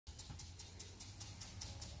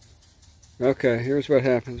Okay, here's what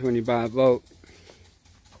happens when you buy a boat.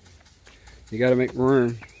 You got to make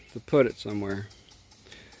room to put it somewhere.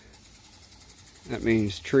 That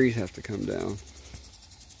means trees have to come down.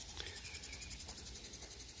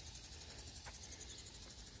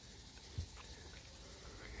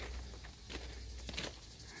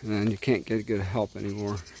 And then you can't get good help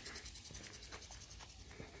anymore.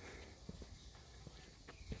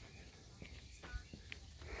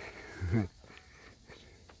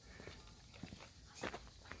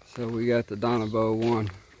 So we got the Donabo 1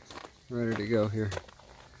 ready to go here.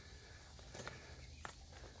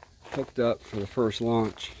 Hooked up for the first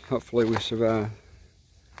launch. Hopefully we survive.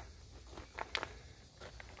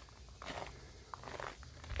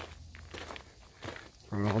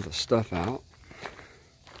 Brought all the stuff out.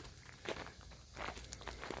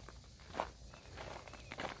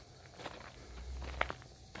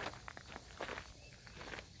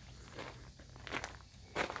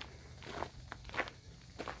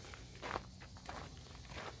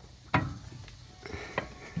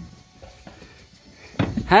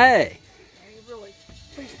 Hey! Really,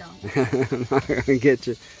 please don't. I'm not gonna get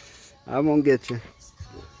you. I won't get you.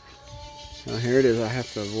 Oh, here it is. I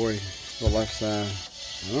have to avoid the left side.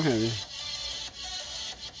 I don't have you.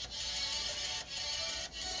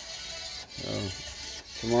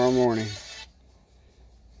 So, tomorrow morning.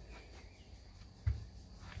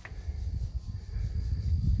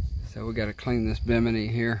 So we got to clean this bimini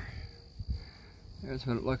here. There's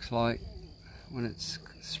what it looks like when it's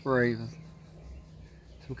sprayed with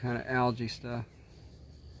some kind of algae stuff.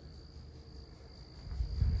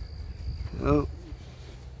 So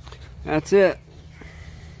that's it.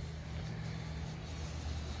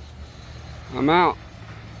 I'm out.